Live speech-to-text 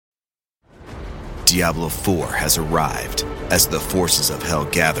Diablo 4 has arrived. As the forces of hell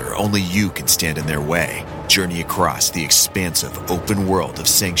gather, only you can stand in their way. Journey across the expansive open world of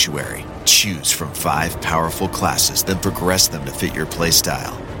Sanctuary. Choose from 5 powerful classes, then progress them to fit your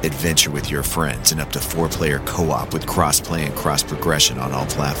playstyle. Adventure with your friends in up to 4-player co-op with cross-play and cross-progression on all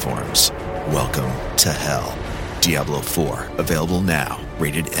platforms. Welcome to Hell. Diablo 4, available now.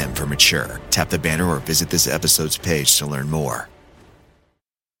 Rated M for mature. Tap the banner or visit this episode's page to learn more.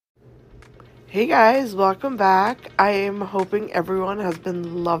 Hey guys, welcome back. I am hoping everyone has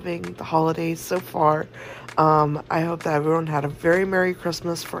been loving the holidays so far. I hope that everyone had a very Merry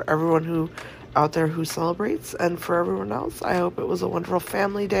Christmas for everyone who out there who celebrates, and for everyone else, I hope it was a wonderful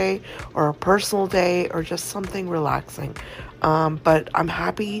family day or a personal day or just something relaxing. But I'm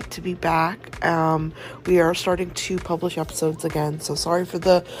happy to be back. We are starting to publish episodes again, so sorry for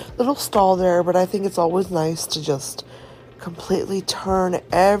the little stall there, but I think it's always nice to just completely turn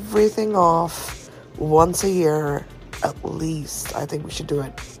everything off once a year at least. I think we should do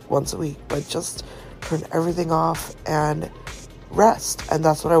it once a week, but just turn everything off and rest. And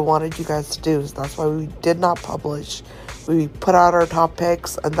that's what I wanted you guys to do. So that's why we did not publish. We put out our top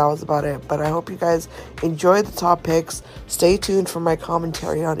picks and that was about it. But I hope you guys enjoyed the top picks. Stay tuned for my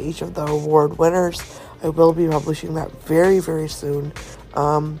commentary on each of the award winners. I will be publishing that very, very soon.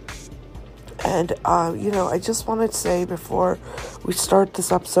 I just wanted to say before we start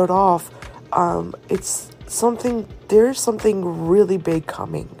this episode off, there's something really big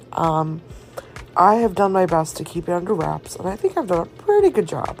coming. I have done my best to keep it under wraps, and I think I've done a pretty good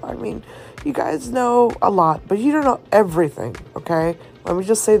job. I mean, you guys know a lot, but you don't know everything, okay? Let me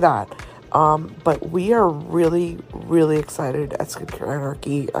just say that. But we are really, really excited at Skincare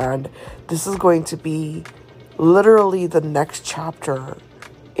Anarchy, and this is going to be literally the next chapter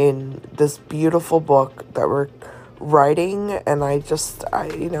in this beautiful book that we're writing. And I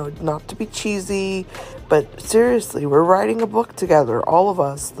not to be cheesy, but seriously, we're writing a book together, all of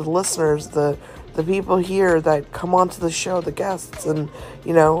us, the listeners, the people here that come onto the show, the guests, and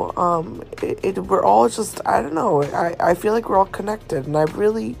we're all just, I don't know, I feel like we're all connected, and I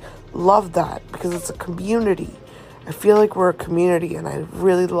really love that because it's a community. I feel like we're a community, and I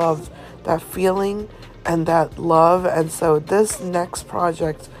really love that feeling and that love. And so this next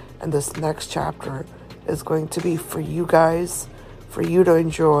project and this next chapter is going to be for you guys, for you to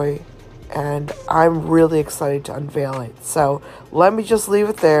enjoy, and I'm really excited to unveil it. So let me just leave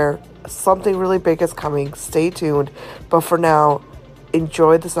it there. Something really big is coming. Stay tuned. But for now,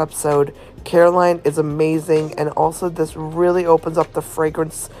 enjoy this episode. Caroline is amazing, and also this really opens up the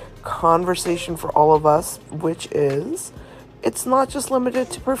fragrance conversation for all of us, which is, it's not just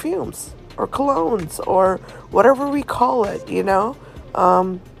limited to perfumes or colognes or whatever we call it,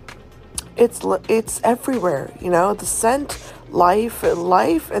 it's everywhere, the scent, life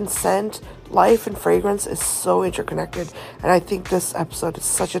and scent, life and fragrance is so interconnected. And I think this episode is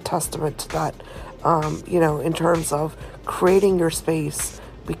such a testament to that, in terms of creating your space,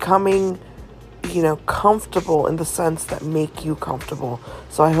 becoming, comfortable in the scents that make you comfortable.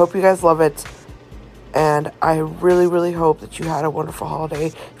 So I hope you guys love it. And I really, really hope that you had a wonderful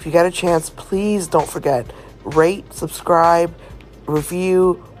holiday. If you get a chance, please don't forget, rate, subscribe,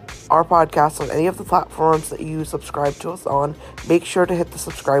 review our podcast on any of the platforms that you subscribe to us on. Make sure to hit the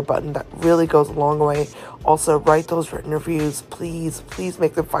subscribe button. That really goes a long way. Also, write those written reviews. Please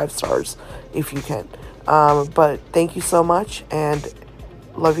make them 5 stars if you can. But thank you so much, and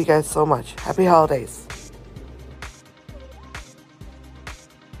love you guys so much. Happy holidays.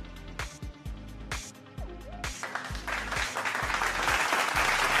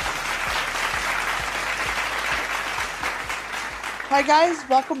 Hi guys,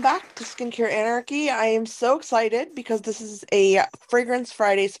 welcome back to Skincare Anarchy. I am so excited because this is a Fragrance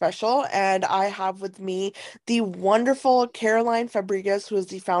Friday special, and I have with me the wonderful Caroline Fabrigas, who is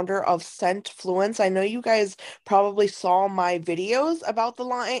the founder of ScentFluence. I know you guys probably saw my videos about the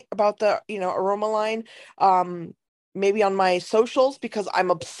line, about the aroma line, maybe on my socials, because I'm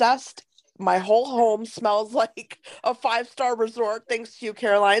obsessed. My whole home smells like a 5-star resort thanks to you,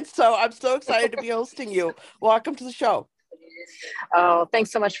 Caroline. So I'm so excited to be hosting you. Welcome to the show. Oh,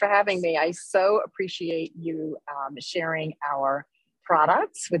 thanks so much for having me. I so appreciate you sharing our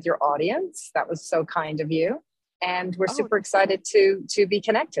products with your audience. That was so kind of you. And we're super excited to be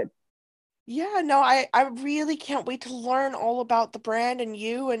connected. Yeah, no, I really can't wait to learn all about the brand and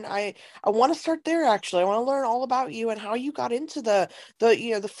you. And I want to start there, actually. I want to learn all about you and how you got into the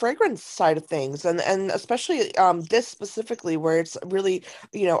fragrance side of things, and especially this specifically, where it's really,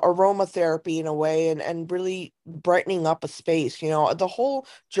 aromatherapy in a way, and really brightening up a space, the whole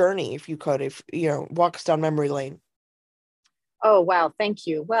journey, if you could, walk us down memory lane. Oh, wow. Thank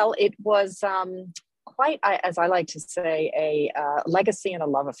you. Well, it was quite, as I like to say, a legacy and a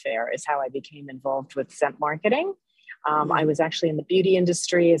love affair is how I became involved with scent marketing. I Mm. was actually in the beauty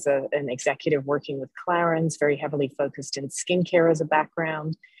industry as an executive working with Clarins, very heavily focused in skincare as a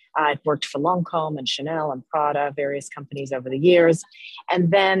background. I've worked for Lancome and Chanel and Prada, various companies over the years. And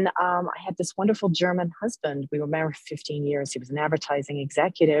then I had this wonderful German husband. We were married for 15 years. He was an advertising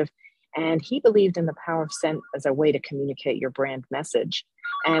executive. And he believed in the power of scent as a way to communicate your brand message.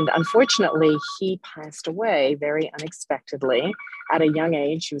 And unfortunately, he passed away very unexpectedly at a young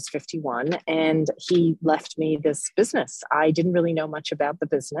age. He was 51, and he left me this business. I didn't really know much about the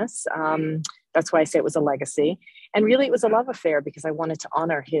business. That's why I say it was a legacy. And really, it was a love affair because I wanted to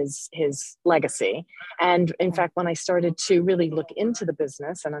honor his legacy. And in fact, when I started to really look into the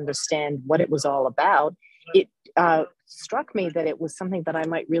business and understand what it was all about, it struck me that it was something that I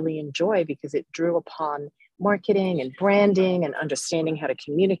might really enjoy because it drew upon marketing and branding and understanding how to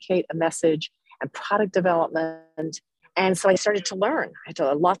communicate a message and product development. And so I started to learn. I had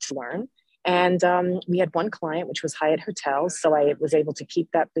a lot to learn. And we had one client, which was Hyatt Hotels. So I was able to keep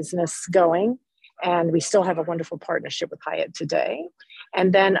that business going. And we still have a wonderful partnership with Hyatt today.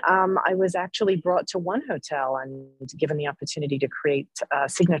 And then I was actually brought to one hotel and given the opportunity to create a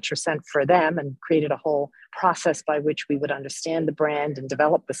signature scent for them and created a whole process by which we would understand the brand and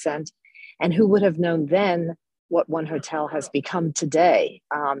develop the scent. And who would have known then what one hotel has become today?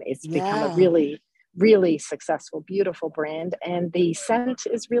 It's become a Yeah. really successful, beautiful brand. And the scent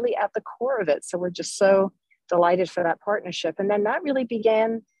is really at the core of it. So we're just so delighted for that partnership. And then that really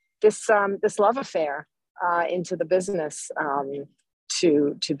began this love affair into the business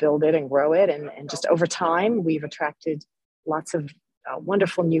to build it and grow it. And just over time, we've attracted lots of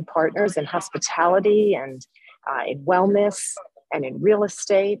wonderful new partners in hospitality and in wellness and in real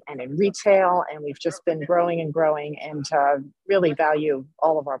estate and in retail. And we've just been growing and growing and really value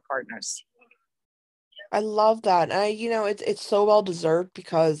all of our partners. I love that. And it's so well deserved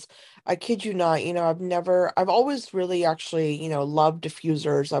because I kid you not, I've always really actually, loved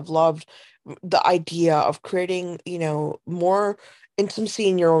diffusers. I've loved the idea of creating, more intimacy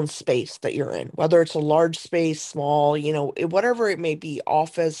in your own space that you're in, whether it's a large space, small, whatever it may be,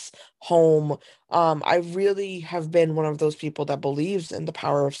 office, home. I really have been one of those people that believes in the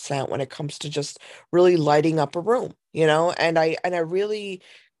power of scent when it comes to just really lighting up a room, and I really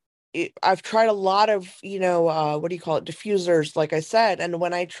I've tried a lot of, what do you call it, diffusers, like I said. And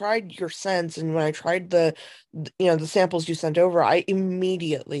when I tried your scents and when I tried the samples you sent over, I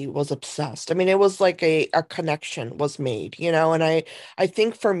immediately was obsessed. I mean, it was like a connection was made, and I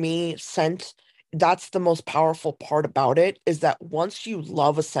think for me, scent, that's the most powerful part about it is that once you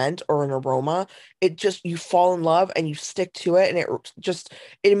love a scent or an aroma, you fall in love and you stick to it. And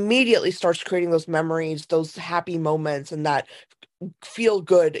it immediately starts creating those memories, those happy moments, and that feel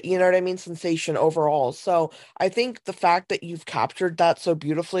good, you know what I mean, sensation overall. So I think the fact that you've captured that so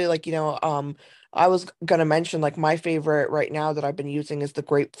beautifully, like, I was gonna mention like my favorite right now that I've been using is the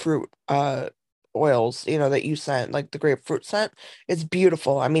grapefruit oils, that you sent, like the grapefruit scent. It's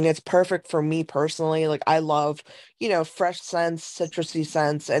beautiful. I mean, it's perfect for me personally. Like I love, fresh scents, citrusy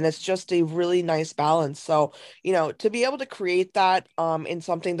scents, and it's just a really nice balance. So, to be able to create that in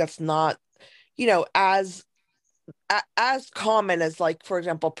something that's not, as as common as, like, for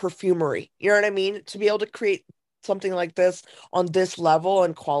example, perfumery, you know what I mean, to be able to create something like this on this level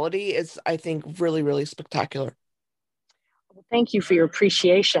and quality is, I think, really, really spectacular. Well, thank you for your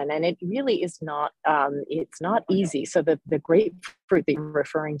appreciation. And it really is not, it's not easy. So the grapefruit that you're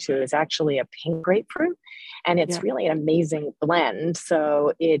referring to is actually a pink grapefruit, and it's Yeah. really an amazing blend.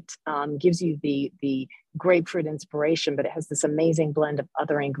 So it gives you the grapefruit inspiration, but it has this amazing blend of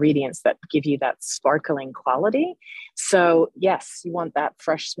other ingredients that give you that sparkling quality. So yes, you want that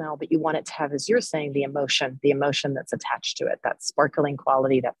fresh smell, but you want it to have, as you're saying, the emotion that's attached to it, that sparkling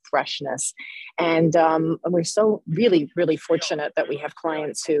quality, that freshness. And we're so really fortunate that we have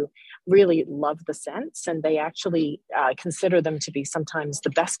clients who really love the scents and they actually consider them to be sometimes the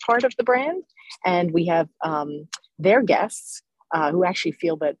best part of the brand. And we have their guests who actually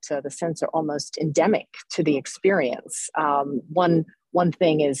feel that the scents are almost endemic to the experience. One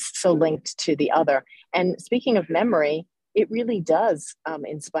thing is so linked to the other. And speaking of memory, it really does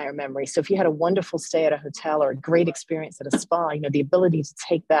inspire memory. So if you had a wonderful stay at a hotel or a great experience at a spa, the ability to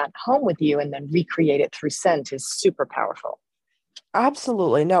take that home with you and then recreate it through scent is super powerful.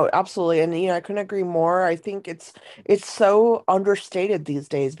 Absolutely. No, absolutely. And I couldn't agree more. I think it's so understated these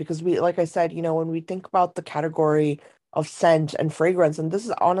days because like I said, when we think about the category of scent and fragrance, and this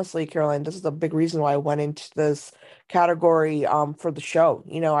is honestly, Caroline, this is a big reason why I went into this category for the show.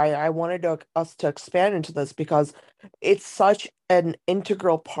 I wanted us to expand into this because it's such an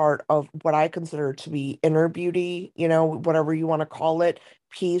integral part of what I consider to be inner beauty, whatever you want to call it,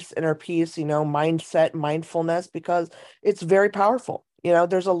 peace, inner peace, mindset, mindfulness, because it's very powerful.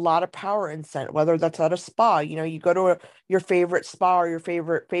 There's a lot of power in scent, whether that's at a spa, you go to your favorite spa or your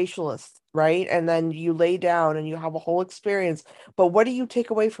favorite facialist, right? And then you lay down and you have a whole experience. But what do you take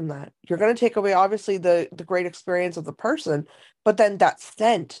away from that? You're going to take away, obviously, the great experience of the person, but then that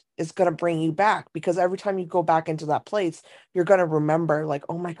scent is going to bring you back, because every time you go back into that place, you're going to remember, like,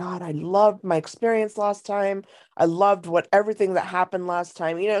 oh my God, I loved my experience last time. I loved everything that happened last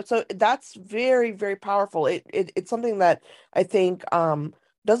time. So that's very, very powerful. It's something that I think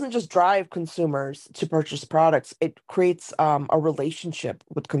doesn't just drive consumers to purchase products. It creates a relationship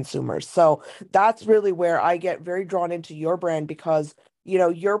with consumers. So that's really where I get very drawn into your brand, because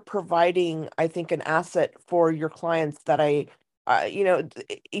you're providing, I think, an asset for your clients that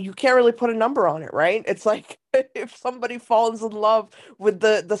you can't really put a number on it, right? It's like if somebody falls in love with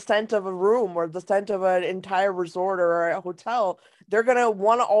the scent of a room or the scent of an entire resort or a hotel, they're gonna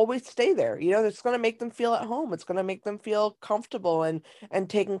want to always stay there. It's gonna make them feel at home. It's gonna make them feel comfortable and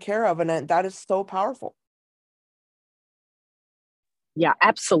taken care of, and that is so powerful. Yeah,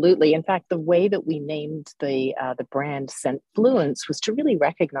 absolutely. In fact, the way that we named the brand ScentFluence was to really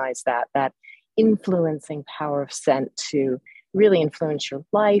recognize that influencing power of scent to really influence your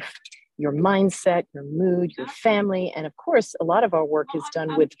life, your mindset, your mood, your family, and of course, a lot of our work is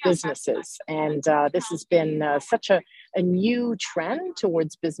done with businesses. And this has been such a new trend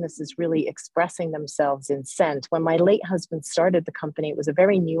towards businesses really expressing themselves in scent. When my late husband started the company, it was a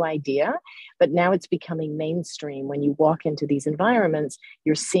very new idea, but now it's becoming mainstream. When you walk into these environments,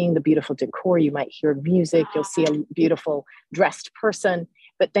 you're seeing the beautiful decor, you might hear music, you'll see a beautiful dressed person,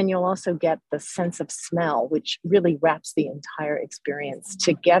 but then you'll also get the sense of smell, which really wraps the entire experience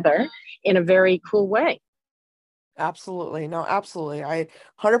together in a very cool way. Absolutely. No, absolutely. I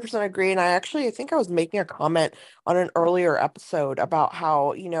 100% agree. And I think I was making a comment on an earlier episode about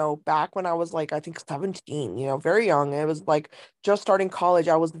how, back when I was like, I think 17, very young, it was like just starting college,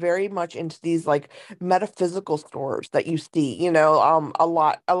 I was very much into these like metaphysical stores that you see, a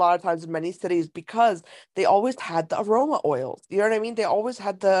lot of times in many cities, because they always had the aroma oils. You know what I mean? They always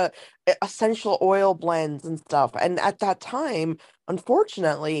had the essential oil blends and stuff. And at that time,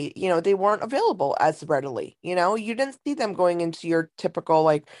 unfortunately, they weren't available as readily. You didn't see them going into your typical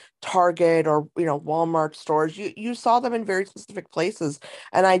like Target or, Walmart stores. You saw them in very specific places.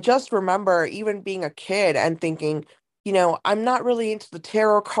 And I just remember even being a kid and thinking, I'm not really into the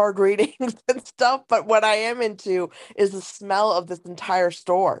tarot card readings and stuff, but what I am into is the smell of this entire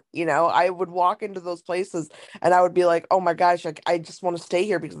store. I would walk into those places and I would be like, oh my gosh, like, I just want to stay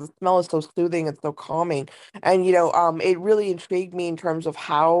here because the smell is so soothing and so calming. And, it really intrigued me in terms of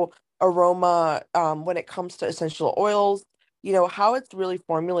how aroma, when it comes to essential oils, how it's really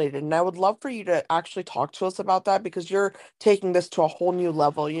formulated. And I would love for you to actually talk to us about that, because you're taking this to a whole new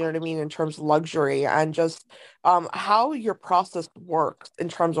level, you know what I mean, in terms of luxury and just how your process works in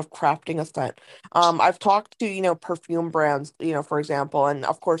terms of crafting a scent. I've talked to, perfume brands, for example, and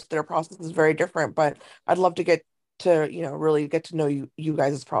of course their process is very different, but I'd love to get to, really get to know you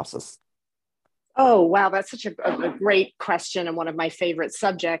guys' process. Oh, wow. That's such a great question and one of my favorite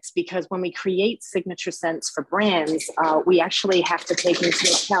subjects, because when we create signature scents for brands, we actually have to take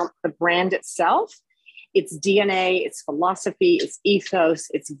into account the brand itself, its DNA, its philosophy, its ethos,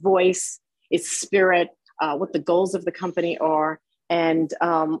 its voice, its spirit, what the goals of the company are. And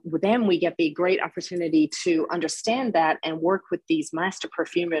then we get the great opportunity to understand that and work with these master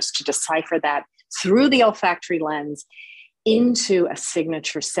perfumers to decipher that through the olfactory lens into a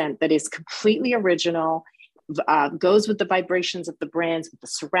signature scent that is completely original, goes with the vibrations of the brands, with the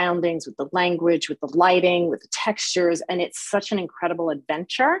surroundings, with the language, with the lighting, with the textures. And it's such an incredible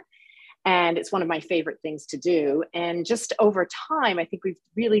adventure. And it's one of my favorite things to do. And just over time, I think we've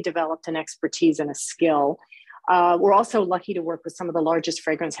really developed an expertise and a skill. We're also lucky to work with some of the largest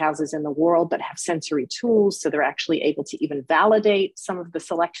fragrance houses in the world that have sensory tools. So they're actually able to even validate some of the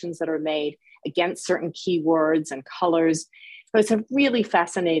selections that are made against certain keywords and colors. So it's a really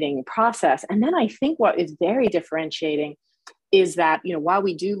fascinating process. And then I think what is very differentiating is that, while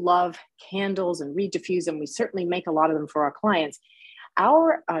we do love candles and reed diffuse, and we certainly make a lot of them for our clients,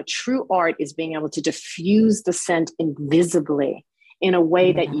 our true art is being able to diffuse the scent invisibly in a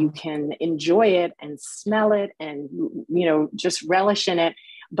way that you can enjoy it and smell it and, just relish in it,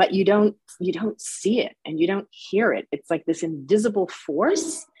 but you don't see it and you don't hear it. It's like this invisible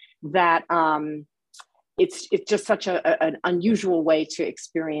force that it's just such an unusual way to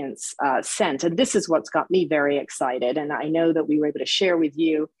experience scent. And this is what's got me very excited. And I know that we were able to share with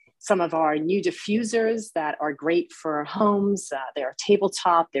you some of our new diffusers that are great for homes. They're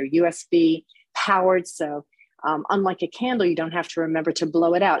tabletop, they're USB powered. So unlike a candle, you don't have to remember to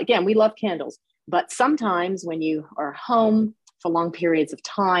blow it out. Again, we love candles, but sometimes when you are home for long periods of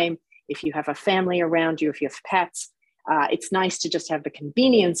time, if you have a family around you, if you have pets, it's nice to just have the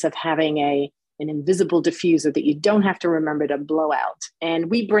convenience of having an invisible diffuser that you don't have to remember to blow out. And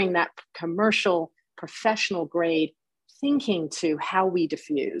we bring that commercial, professional grade thinking to how we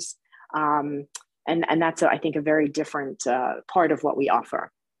diffuse. And that's, I think, a very different part of what we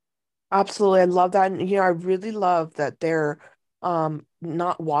offer. Absolutely. I love that. And I really love that they're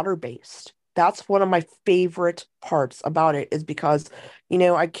not water based. That's one of my favorite parts about it is because,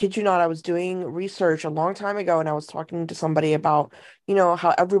 I kid you not, I was doing research a long time ago and I was talking to somebody about,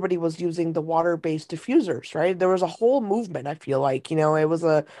 how everybody was using the water-based diffusers, right? There was a whole movement, I feel like, it was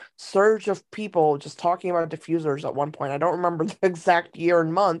a surge of people just talking about diffusers at one point. I don't remember the exact year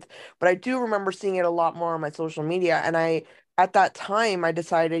and month, but I do remember seeing it a lot more on my social media. And at that time, I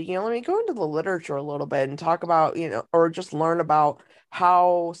decided, let me go into the literature a little bit and talk about, or just learn about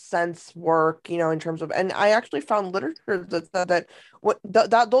how scents work, in terms of, and I actually found literature that said that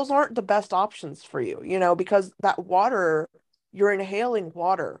that those aren't the best options for you, because that water, you're inhaling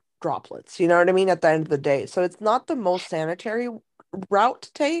water droplets, you know what I mean, at the end of the day. So it's not the most sanitary route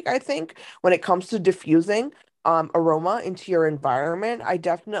to take, I think, when it comes to diffusing aroma into your environment. I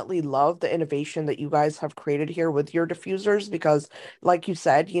definitely love the innovation that you guys have created here with your diffusers because, like you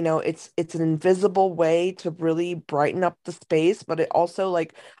said, it's an invisible way to really brighten up the space, but it also,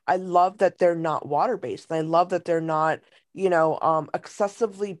 like, I love that they're not water-based. And I love that they're not,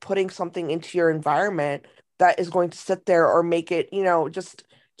 excessively putting something into your environment that is going to sit there or make it,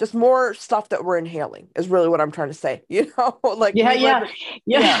 just more stuff that we're inhaling is really what I'm trying to say. Like Yeah, we live yeah, in,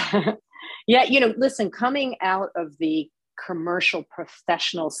 yeah. yeah. Yeah, listen, coming out of the commercial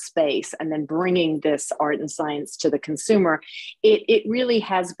professional space and then bringing this art and science to the consumer, it really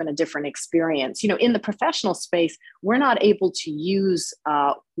has been a different experience. In the professional space, we're not able to use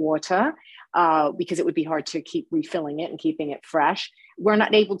water because it would be hard to keep refilling it and keeping it fresh. We're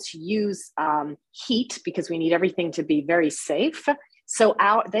not able to use heat because we need everything to be very safe. So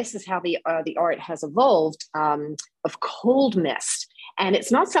this is how the art has evolved, of cold mist, and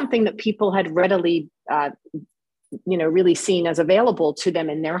it's not something that people had readily, really seen as available to them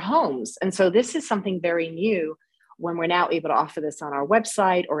in their homes. And so this is something very new when we're now able to offer this on our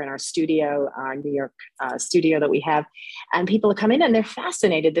website or in our studio, our New York studio that we have. And people come in and they're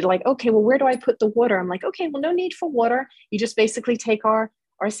fascinated. They're like, okay, well, where do I put the water? I'm like, okay, well, no need for water. You just basically take our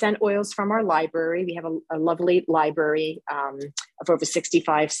scent oils from our library. We have a lovely library of over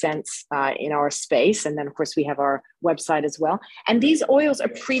 65 scents in our space. And then, of course, we have our website as well. And these oils are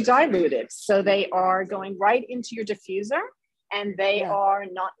pre-diluted. So they are going right into your diffuser and they Yeah. are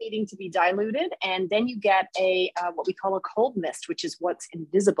not needing to be diluted. And then you get what we call a cold mist, which is what's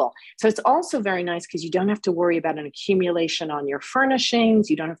invisible. So it's also very nice because you don't have to worry about an accumulation on your furnishings.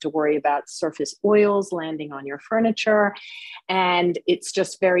 You don't have to worry about surface oils landing on your furniture. And it's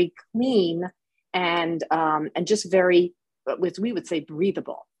just very clean and just very, as we would say,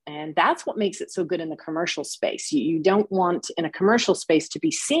 breathable. And that's what makes it so good in the commercial space. You don't want in a commercial space to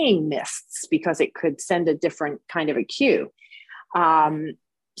be seeing mists because it could send a different kind of a cue.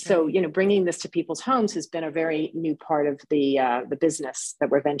 So, bringing this to people's homes has been a very new part of the business that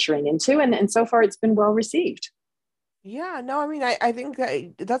we're venturing into. And so far it's been well received. Yeah, no, I mean, I think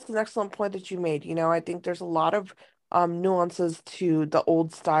that that's an excellent point that you made. I think there's a lot of nuances to the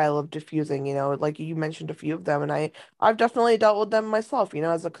old style of diffusing, like you mentioned a few of them, and I've definitely dealt with them myself,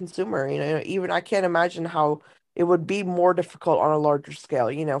 as a consumer, even I can't imagine how it would be more difficult on a larger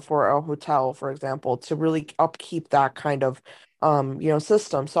scale, for a hotel, for example, to really upkeep that kind of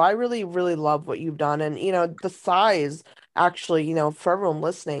system. So I really, really love what you've done. And, the size actually, for everyone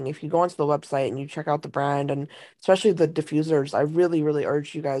listening, if you go onto the website and you check out the brand and especially the diffusers, I really, really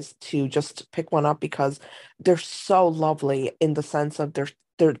urge you guys to just pick one up because they're so lovely in the sense of they're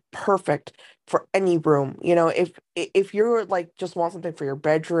perfect for any room. If you're like just want something for your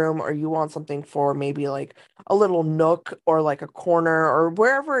bedroom or you want something for maybe like a little nook or like a corner or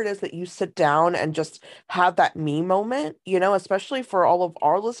wherever it is that you sit down and just have that me moment, especially for all of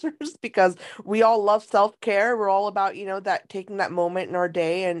our listeners because we all love self-care. We're all about, that taking that moment in our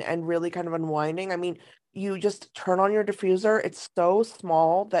day and really kind of unwinding. I mean, you just turn on your diffuser. It's so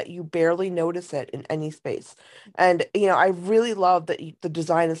small that you barely notice it in any space. And, I really love that the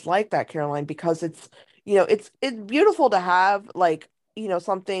design is like that, Caroline, because it's beautiful to have like,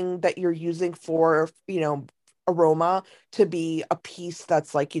 something that you're using for, aroma to be a piece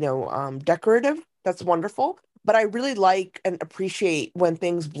that's like, decorative. That's wonderful. but I really like and appreciate when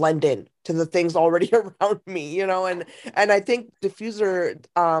things blend in to the things already around me, and I think diffuser,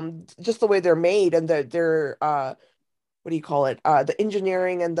 just the way they're made and they're what do you call it? The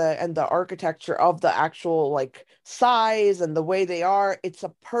engineering and the architecture of the actual like size and the way they are, it's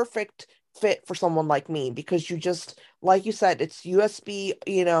a perfect fit for someone like me because you just, like you said, it's USB,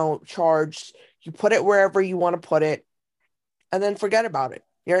 charged. You put it wherever you want to put it and then forget about it.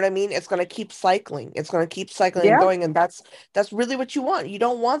 You know what I mean? It's going to keep cycling. It's going to keep cycling and Yep. going, and that's really what you want. You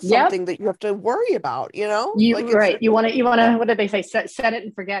don't want Yep. something that you have to worry about, You Like it's right. You want to what did they say? Set it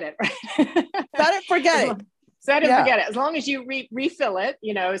and forget it, right? set it, forget As it. long, set it and Yeah. forget it. As long as you refill it,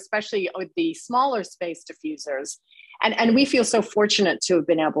 especially with the smaller space diffusers. And we feel so fortunate to have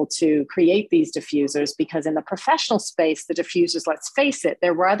been able to create these diffusers because in the professional space, the diffusers, let's face it,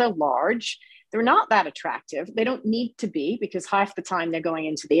 they're rather large. They're not that attractive. They don't need to be because half the time they're going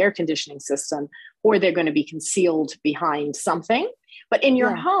into the air conditioning system or they're going to be concealed behind something. But in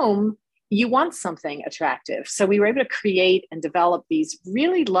your Yeah. home, you want something attractive. So we were able to create and develop these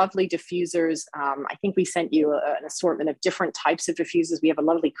really lovely diffusers. I think we sent you an assortment of different types of diffusers. We have a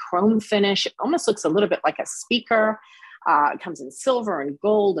lovely chrome finish. It almost looks a little bit like a speaker. It comes in silver and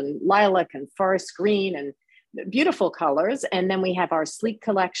gold and lilac and forest green and beautiful colors. And then we have our sleek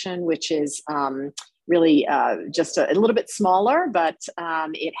collection, which is really just a little bit smaller, but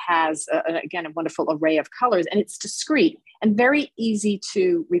it has, again, a wonderful array of colors and it's discreet and very easy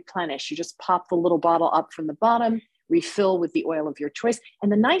to replenish. You just pop the little bottle up from the bottom, refill with the oil of your choice.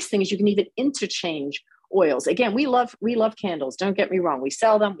 And the nice thing is you can even interchange oils. Again, we love candles. Don't get me wrong. We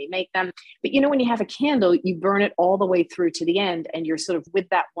sell them, we make them. But when you have a candle, you burn it all the way through to the end and you're sort of with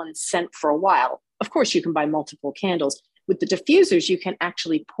that one scent for a while. Of course, you can buy multiple candles. With the diffusers, you can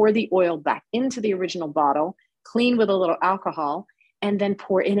actually pour the oil back into the original bottle, clean with a little alcohol, and then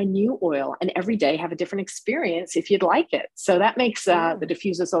pour in a new oil and every day have a different experience if you'd like it. So that makes Yeah. the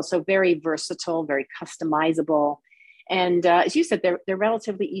diffusers also very versatile, very customizable. And as you said, they're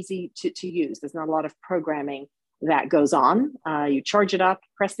relatively easy to use. There's not a lot of programming that goes on. You charge it up,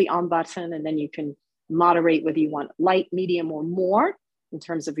 press the on button, and then you can moderate whether you want light, medium, or more in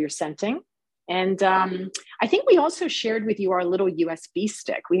terms of your scenting. And I think we also shared with you our little USB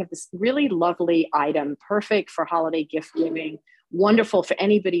stick. We have this really lovely item, perfect for holiday gift giving, wonderful for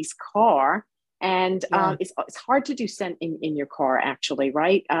anybody's car. And Yeah. it's hard to do scent in your car, actually,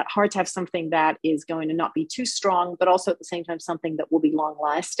 right? Hard to have something that is going to not be too strong, but also at the same time, something that will be long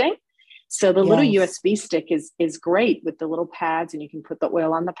lasting. So the little Yes. USB stick is great with the little pads, and you can put the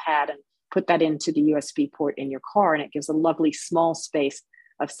oil on the pad and put that into the USB port in your car, and it gives a lovely small space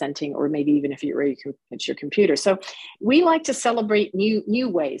of scenting, or maybe even if you're ready, it's your computer. So we like to celebrate new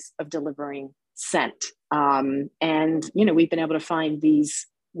ways of delivering scent, and we've been able to find these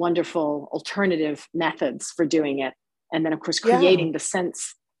wonderful alternative methods for doing it, and then of course Yeah. creating the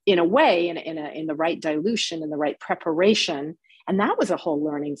scents in a way, in the right dilution, in the right preparation. And that was a whole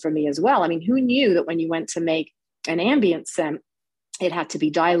learning for me as well. I mean, who knew that when you went to make an ambient scent, it had to be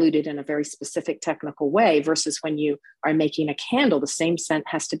diluted in a very specific technical way versus when you are making a candle, the same scent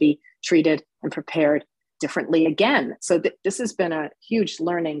has to be treated and prepared differently again. So this has been a huge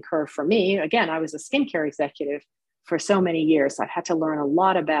learning curve for me. Again, I was a skincare executive for so many years. I've had to learn a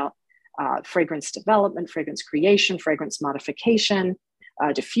lot about fragrance development, fragrance creation, fragrance modification,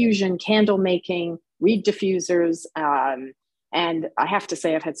 diffusion, candle making, reed diffusers. And I have to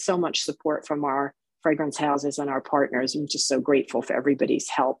say, I've had so much support from our fragrance houses and our partners. I'm just so grateful for everybody's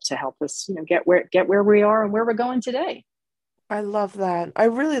help to help us, get where we are and where we're going today. I love that. I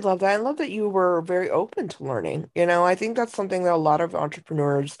really love that. I love that you were very open to learning. I think that's something that a lot of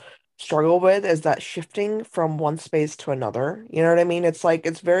entrepreneurs struggle with is that shifting from one space to another. You know what I mean? It's like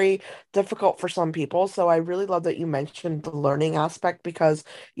it's very difficult for some people. So I really love that you mentioned the learning aspect because,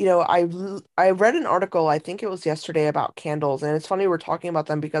 I read an article, I think it was yesterday about candles, and it's funny we're talking about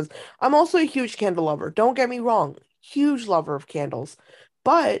them because I'm also a huge candle lover. Don't get me wrong, huge lover of candles.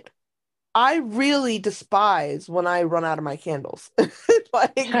 But I really despise when I run out of my candles.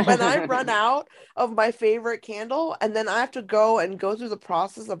 Like when I run out of my favorite candle and then I have to go through the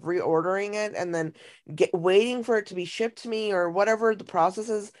process of reordering it and then waiting for it to be shipped to me or whatever the process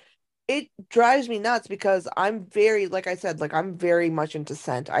is, it drives me nuts because I'm very, like I said, like I'm very much into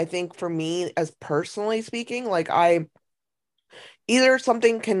scent. I think for me, as personally speaking, like either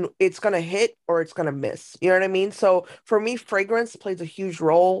it's going to hit or it's going to miss. You know what I mean? So for me, fragrance plays a huge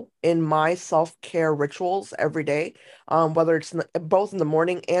role in my self-care rituals every day, whether it's both in the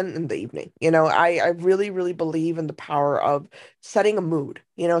morning and in the evening. I really, really believe in the power of setting a mood,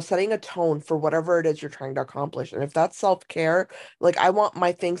 setting a tone for whatever it is you're trying to accomplish. And if that's self-care, like I want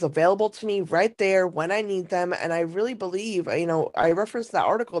my things available to me right there when I need them. And I really believe, I referenced that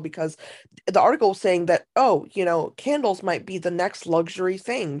article because the article was saying that, oh, candles might be the next luxury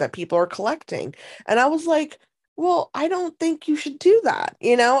thing that people are collecting. And I was like, well, I don't think you should do that.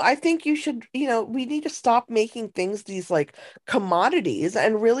 I think you should, we need to stop making things these like commodities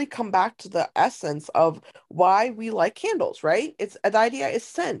and really come back to the essence of why we like candles, right? The idea is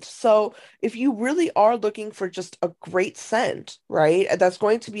scent. So if you really are looking for just a great scent, right, that's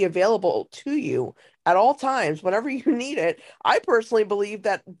going to be available to you at all times, whenever you need it, I personally believe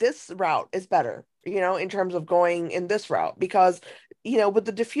that this route is better, in terms of going in this route because with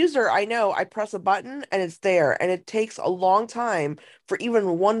the diffuser, I know I press a button and it's there, and it takes a long time for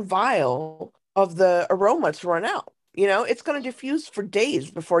even one vial of the aroma to run out. It's going to diffuse for days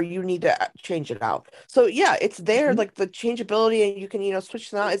before you need to change it out. So yeah, it's there, Mhm. like the changeability, and you can,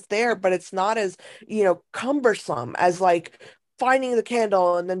 switch it out. It's there, but it's not as, cumbersome as like finding the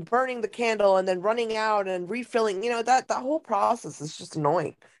candle and then burning the candle and then running out and refilling. That whole process is just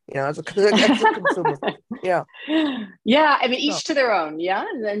annoying, as a as a consumer. Yeah. Yeah, I mean, So, each to their own. Yeah,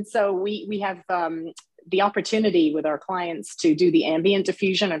 and then so we have the opportunity with our clients to do the ambient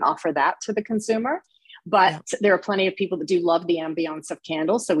diffusion and offer that to the consumer. But yeah. there are plenty of people that do love the ambiance of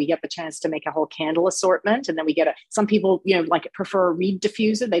candles, so we get the chance to make a whole candle assortment, and then we get some people, like prefer a reed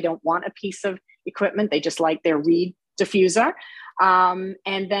diffuser. They don't want a piece of equipment; they just like their reed diffuser.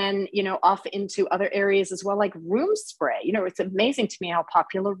 And then, off into other areas as well, like room spray. It's amazing to me how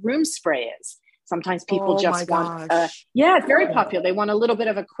popular room spray is. Sometimes people Oh my just want, gosh. yeah, it's very Yeah. popular. They want a little bit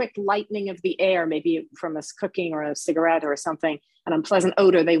of a quick lightening of the air, maybe from a cooking or a cigarette or something, an unpleasant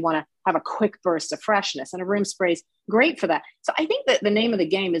odor. They want to have a quick burst of freshness, and a room spray is great for that. So I think that the name of the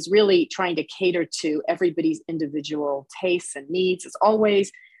game is really trying to cater to everybody's individual tastes and needs. It's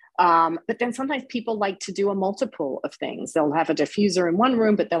always but then sometimes people like to do a multiple of things. They'll have a diffuser in one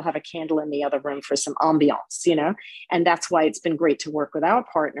room, but they'll have a candle in the other room for some ambiance. And that's why it's been great to work with our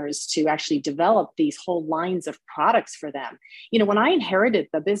partners to actually develop these whole lines of products for them. When I inherited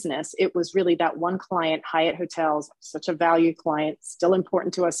the business, it was really that one client, Hyatt Hotels, such a valued client, still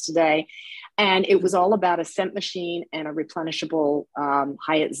important to us today. And it was all about a scent machine and a replenishable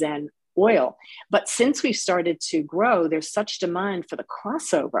Hyatt Zen oil. But since we've started to grow, there's such demand for the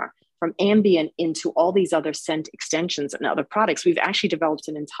crossover from ambient into all these other scent extensions and other products. We've actually developed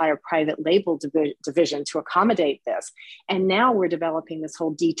an entire private label division to accommodate this. And now we're developing this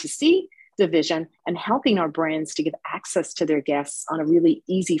whole D2C division and helping our brands to give access to their guests on a really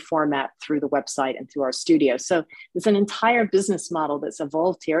easy format through the website and through our studio. So there's an entire business model that's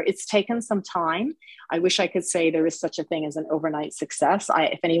evolved here. It's taken some time. I wish I could say there is such a thing as an overnight success.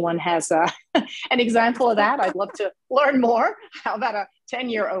 If anyone has an example of that, I'd love to learn more. How about a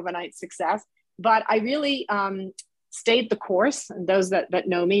 10-year overnight success? But I really stayed the course. And those that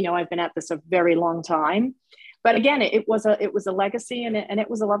know me know I've been at this a very long time. But again, it was a legacy, and it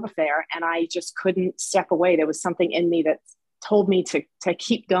was a love affair, and I just couldn't step away. There was something in me that told me to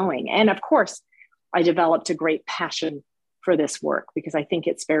keep going. And of course, I developed a great passion for this work because I think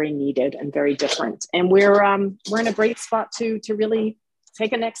it's very needed and very different. And we're in a great spot to really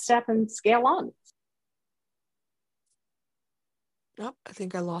take a next step and scale on. Oh, I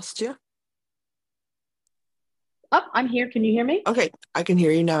think I lost you. Oh, I'm here. Can you hear me? Okay, I can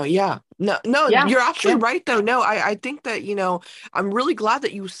hear you now. Yeah. No, Yeah. you're actually Yeah. right though. No, I think that, I'm really glad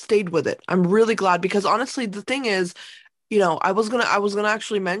that you stayed with it. I'm really glad because honestly, the thing is, I was gonna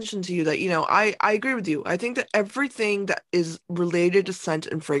actually mention to you that, I agree with you. I think that everything that is related to scent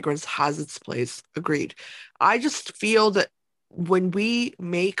and fragrance has its place. Agreed. I just feel that when we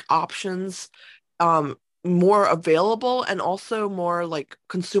make options more available and also more like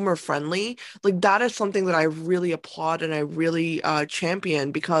consumer friendly, like that is something that I really applaud and I really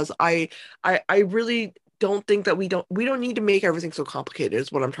champion because I really don't think that we don't need to make everything so complicated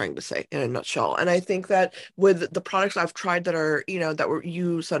is what I'm trying to say in a nutshell. And I think that with the products I've tried that are, that were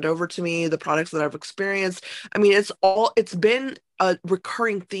you sent over to me, the products that I've experienced, I mean, it's been a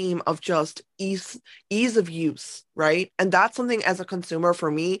recurring theme of just ease of use, right? And that's something as a consumer for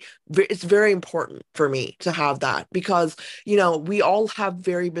me, it's very important for me to have that because, we all have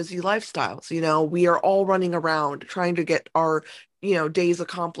very busy lifestyles, we are all running around trying to get our days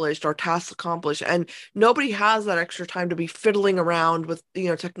accomplished or tasks accomplished, and nobody has that extra time to be fiddling around with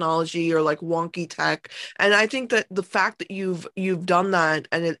technology or like wonky tech. And I think that the fact that you've done that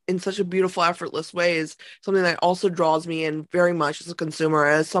and in such a beautiful, effortless way is something that also draws me in very much as a consumer,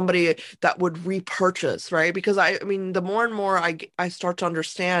 as somebody that would repurchase, right? Because I mean, the more and more I start to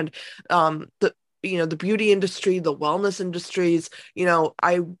understand the beauty industry, the wellness industries,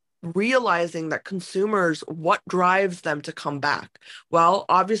 I realizing that consumers, what drives them to come back? Well,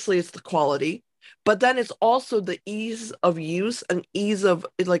 obviously it's the quality, but then it's also the ease of use and ease of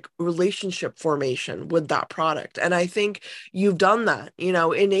like relationship formation with that product. And I think you've done that,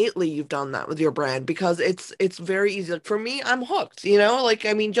 innately you've done that with your brand, because it's very easy. Like for me, I'm hooked, like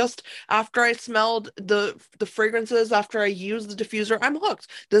I mean, just after I smelled the fragrances, after I used the diffuser, I'm hooked.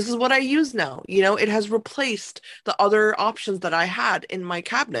 This is what I use now. It has replaced the other options that I had in my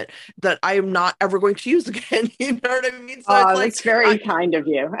cabinet that I am not ever going to use again. You know what I mean? So it's Oh, like that's very kind of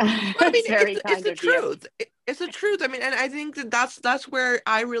you. I mean, It's very it's kind the of you. truth. It's the truth. I mean, and I think that that's where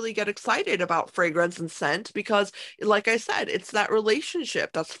I really get excited about fragrance and scent, because, like I said, it's that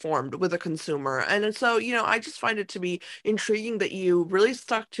relationship that's formed with a consumer. And so, I just find it to be intriguing that you really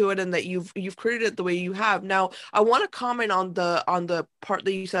stuck to it and that you've created it the way you have. Now, I want to comment on the part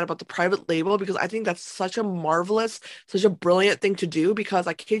that you said about the private label, because I think that's such a marvelous, such a brilliant thing to do, because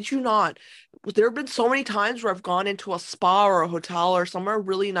I kid you not, there have been so many times where I've gone into a spa or a hotel or somewhere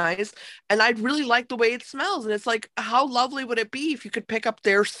really nice, and I'd really like the way it smells. And it's like, how lovely would it be if you could pick up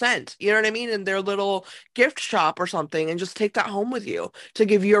their scent, you know what I mean, in their little gift shop or something, and just take that home with you to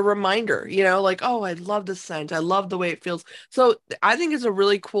give you a reminder, like, oh, I love this scent. I love the way it feels. So I think it's a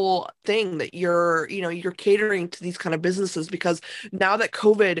really cool thing that you're catering to these kind of businesses, because now that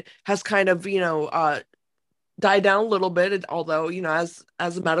COVID has kind of, die down a little bit, although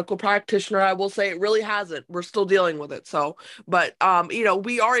as a medical practitioner, I will say it really hasn't. We're still dealing with it. So but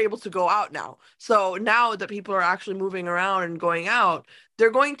we are able to go out now, so now that people are actually moving around and going out, they're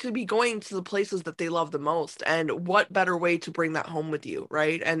going to be going to the places that they love the most. And what better way to bring that home with you,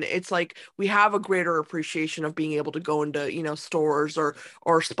 right? And it's like we have a greater appreciation of being able to go into stores or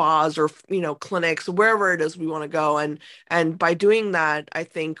spas or clinics, wherever it is we want to go. And by doing that, I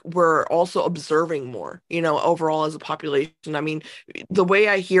think we're also observing more, overall as a population. I mean, the way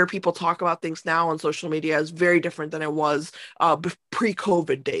I hear people talk about things now on social media is very different than it was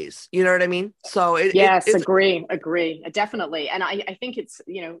pre-COVID days. You know what I mean? So Yes, it's agree, definitely. And I think it's,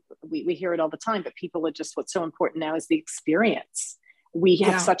 we hear it all the time, but people are just, what's so important now is the experience. We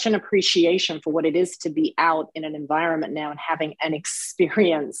have yeah, such an appreciation for what it is to be out in an environment now and having an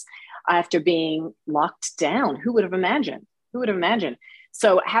experience after being locked down. Who would have imagined? Who would have imagined?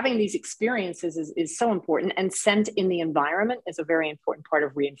 So having these experiences is so important, and scent in the environment is a very important part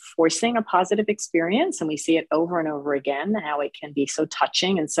of reinforcing a positive experience. And we see it over and over again, how it can be so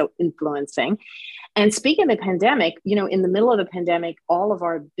touching and so influencing. And speaking of the pandemic, in the middle of the pandemic, all of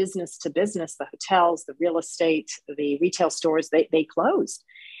our business to business, the hotels, the real estate, the retail stores, they closed.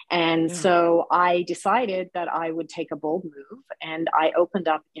 And yeah, so I decided that I would take a bold move, and I opened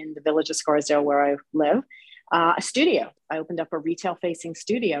up in the village of Scarsdale, where I live, a studio. I opened up a retail facing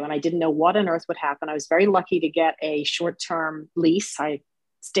studio, and I didn't know what on earth would happen. I was very lucky to get a short-term lease. I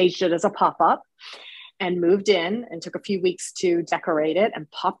staged it as a pop-up and moved in, and took a few weeks to decorate it,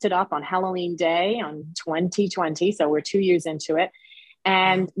 and popped it up on Halloween Day on 2020. So we're 2 years into it. wow,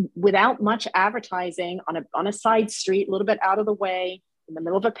 And without much advertising, on a side street, a little bit out of the way, in the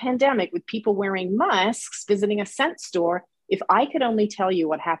middle of a pandemic, with people wearing masks, visiting a scent store. If I could only tell you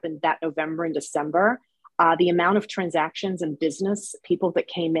what happened that November and December, the amount of transactions and business, people that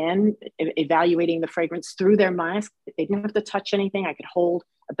came in evaluating the fragrance through their mask, they didn't have to touch anything. I could hold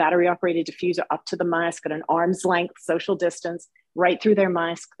a battery operated diffuser up to the mask at an arm's length, social distance, right through their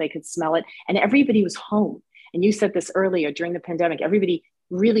mask. They could smell it. And everybody was home. And you said this earlier, during the pandemic, everybody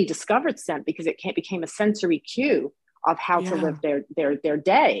really discovered scent because it became a sensory cue of how to yeah, live their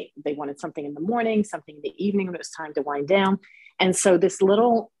day. They wanted something in the morning, something in the evening when it was time to wind down. And so this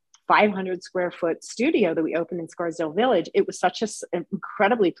little 500 square foot studio that we opened in Scarsdale Village, it was such an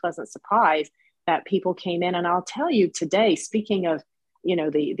incredibly pleasant surprise that people came in. And I'll tell you today, speaking of,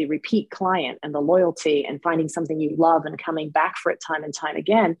 the repeat client and the loyalty and finding something you love and coming back for it time and time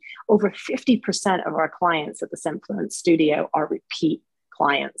again, over 50% of our clients at the ScentFluence studio are repeat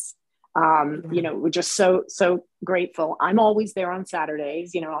clients. We're just so grateful. I'm always there on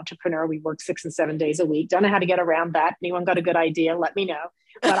Saturdays. Entrepreneur, we work 6 and 7 days a week. Don't know how to get around that. Anyone got a good idea? Let me know.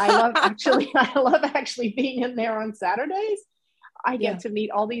 But I love actually being in there on Saturdays. I yeah, get to meet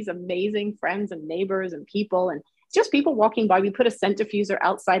all these amazing friends and neighbors and people, and just people walking by. We put a scent diffuser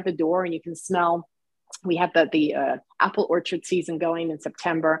outside the door, and you can smell we had the apple orchard season going in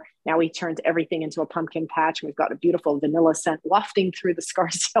September. Now we turned everything into a pumpkin patch. We've got a beautiful vanilla scent wafting through the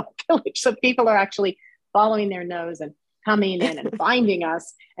Scarsdale village. So people are actually following their nose and coming in and finding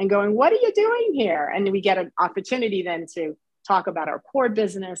us and going, what are you doing here? And we get an opportunity then to talk about our core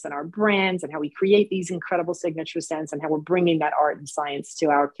business and our brands and how we create these incredible signature scents and how we're bringing that art and science to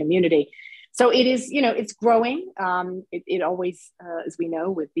our community. So it is, it's growing. It always, as we know,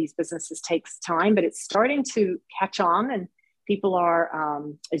 with these businesses takes time, but it's starting to catch on, and people are,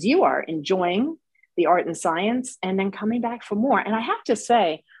 as you are, enjoying the art and science and then coming back for more. And I have to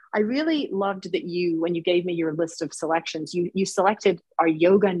say, I really loved that when you gave me your list of selections, you selected our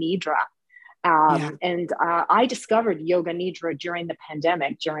Yoga Nidra. And I discovered Yoga Nidra during the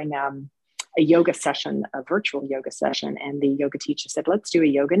pandemic, during a yoga session, a virtual yoga session. And the yoga teacher said, let's do a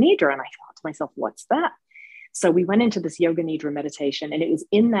Yoga Nidra. And I thought to myself, what's that? So we went into this Yoga Nidra meditation. And it was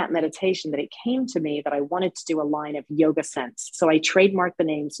in that meditation that it came to me that I wanted to do a line of yoga scents. So I trademarked the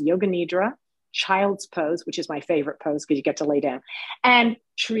names Yoga Nidra, Child's Pose, which is my favorite pose because you get to lay down, and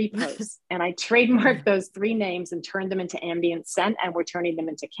Tree Pose. And I trademarked those three names and turned them into ambient scent. And we're turning them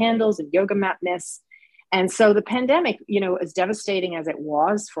into candles and yoga mat mists. And so the pandemic, as devastating as it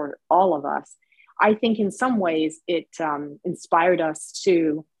was for all of us, I think in some ways it inspired us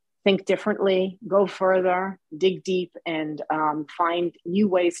to think differently, go further, dig deep, and find new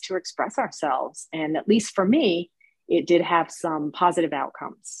ways to express ourselves. And at least for me, it did have some positive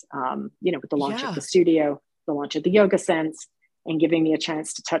outcomes, with the launch of the studio, the launch of the yoga scents, and giving me a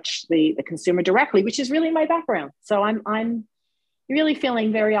chance to touch the consumer directly, which is really my background. So I'm really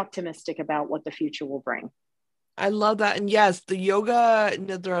feeling very optimistic about what the future will bring. I love that. And yes, the Yoga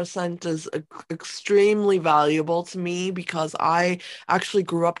Nidra scent is extremely valuable to me because I actually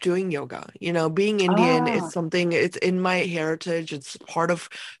grew up doing yoga. Being Indian is something, it's in my heritage. It's part of,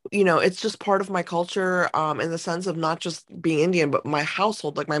 it's just part of my culture, in the sense of not just being Indian, but my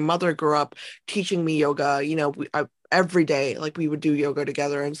household. Like my mother grew up teaching me yoga, every day, like we would do yoga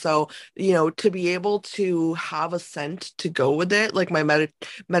together. And so, to be able to have a scent to go with it, like my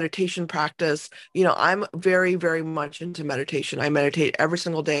meditation practice, I'm very, very much into meditation. I meditate every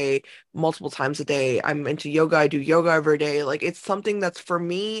single day, multiple times a day. I'm into yoga. I do yoga every day. Like it's something that's for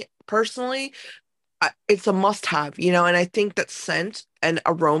me personally, it's a must have, and I think that scent and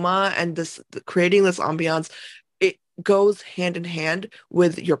aroma and creating this ambiance, it goes hand in hand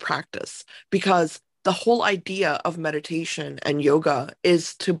with your practice, because the whole idea of meditation and yoga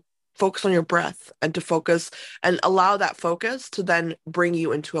is to focus on your breath and to focus and allow that focus to then bring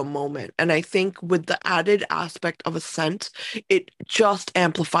you into a moment. And I think with the added aspect of a scent, it just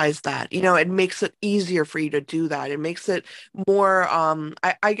amplifies that. It makes it easier for you to do that. It makes it more,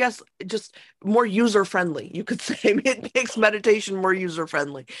 I guess, just more user friendly, you could say. It makes meditation more user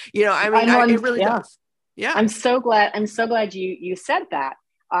friendly. It really does. Yeah. I'm so glad you said that.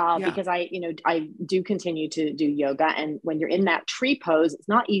 Because I do continue to do yoga. And when you're in that tree pose, it's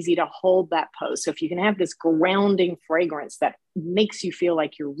not easy to hold that pose. So if you can have this grounding fragrance that makes you feel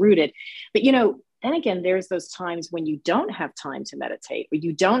like you're rooted, but then again, there's those times when you don't have time to meditate, or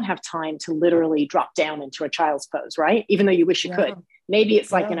you don't have time to literally drop down into a child's pose, right? Even though you wish you could. Maybe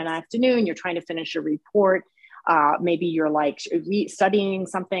it's like in an afternoon, you're trying to finish a report. Maybe you're like studying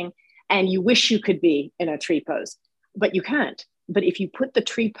something and you wish you could be in a tree pose, but you can't. But if you put the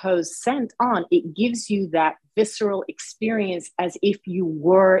tree pose scent on, it gives you that visceral experience as if you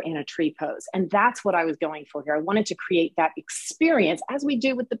were in a tree pose. And that's what I was going for here. I wanted to create that experience as we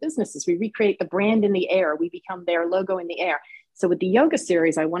do with the businesses. We recreate the brand in the air. We become their logo in the air. So with the yoga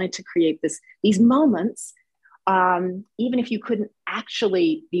series, I wanted to create these moments, even if you couldn't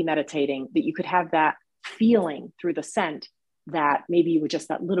actually be meditating, that you could have that feeling through the scent that maybe you were just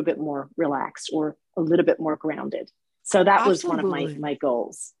that little bit more relaxed or a little bit more grounded. So that was one of my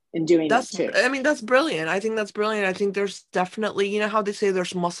goals in doing that too. I mean, that's brilliant. I think that's brilliant. I think there's definitely, how they say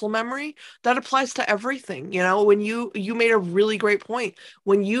there's muscle memory that applies to everything. When you made a really great point.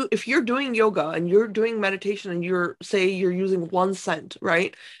 If you're doing yoga and you're doing meditation and you're using one scent,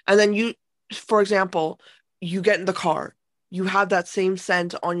 right? And then for example, you get in the car, you have that same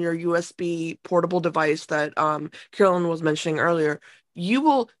scent on your USB portable device that Carolyn was mentioning earlier. You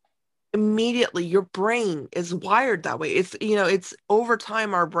will immediately, your brain is wired that way. It's over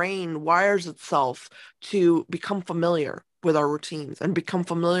time our brain wires itself to become familiar with our routines and become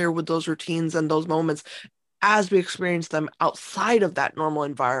familiar with those routines and those moments as we experience them outside of that normal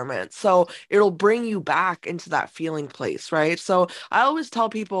environment. So it'll bring you back into that feeling place, right? So I always tell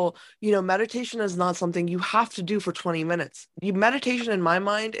people, meditation is not something you have to do for 20 minutes. Meditation in my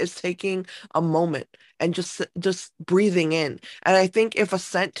mind is taking a moment and just breathing in. And I think if a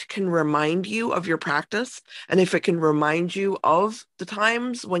scent can remind you of your practice, and if it can remind you of the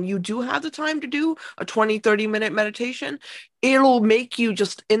times when you do have the time to do a 20-30 minute meditation, it'll make you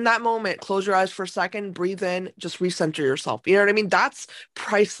just in that moment close your eyes for a second, breathe in, just recenter yourself. You know what I mean? That's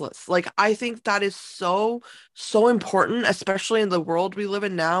priceless. Like, I think that is so important, especially in the world we live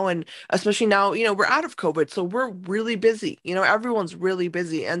in now. And especially now, we're out of COVID, so we're really busy. Everyone's really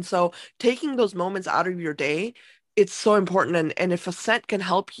busy. And so taking those moments out of your day, it's so important. And if a scent can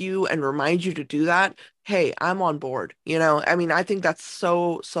help you and remind you to do that, hey, I'm on board. I mean, I think that's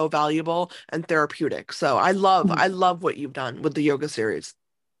so valuable and therapeutic. So I love what you've done with the yoga series.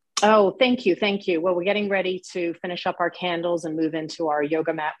 Oh, thank you. Thank you. Well, we're getting ready to finish up our candles and move into our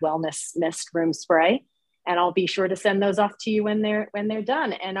yoga mat wellness mist room spray. And I'll be sure to send those off to you when they're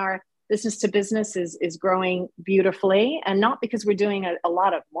done. And our business to business is growing beautifully. And not because we're doing a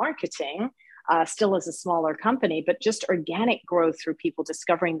lot of marketing, still as a smaller company, but just organic growth through people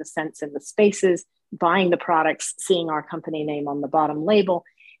discovering the scents in the spaces, buying the products, seeing our company name on the bottom label,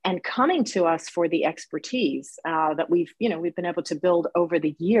 and coming to us for the expertise that we've been able to build over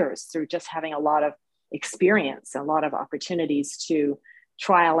the years through just having a lot of experience, a lot of opportunities to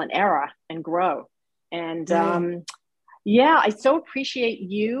trial and error and grow. And yeah, I so appreciate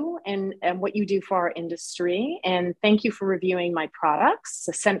you and what you do for our industry. And thank you for reviewing my products,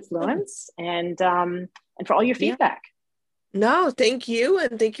 the ScentFluence, and for all your Yeah. feedback. No, thank you.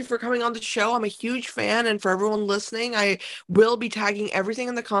 And thank you for coming on the show. I'm a huge fan. And for everyone listening, I will be tagging everything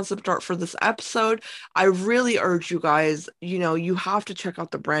in the concept art for this episode. I really urge you guys, you have to check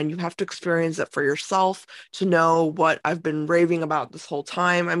out the brand. You have to experience it for yourself to know what I've been raving about this whole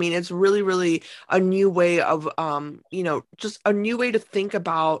time. I mean, it's really, really a new way of, just a new way to think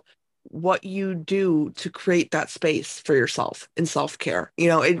about what you do to create that space for yourself in self-care.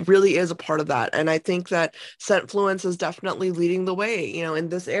 It really is a part of that. And I think that ScentFluence is definitely leading the way, in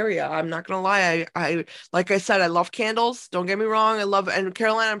this area. I'm not gonna lie. I like I said, I love candles. Don't get me wrong. And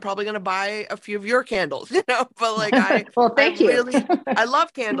Caroline, I'm probably gonna buy a few of your candles, but like Well, I thank you. really I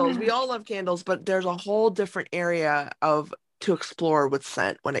love candles. We all love candles, but there's a whole different area of to explore with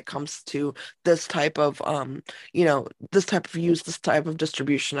scent when it comes to this type of this type of use, this type of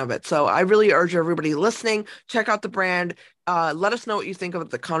distribution of it. So I really urge everybody listening, check out the brand. Let us know what you think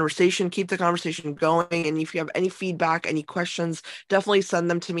of the conversation. Keep the conversation going. And if you have any feedback, any questions, definitely send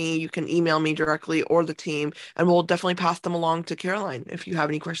them to me. You can email me directly or the team, and we'll definitely pass them along to Caroline if you have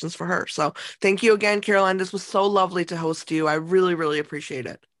any questions for her. So thank you again, Caroline. This was so lovely to host you. I really, really appreciate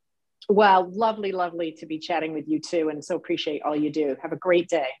it. Well, lovely, lovely to be chatting with you too. And so appreciate all you do. Have a great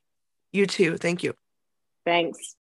day. You too. Thank you. Thanks.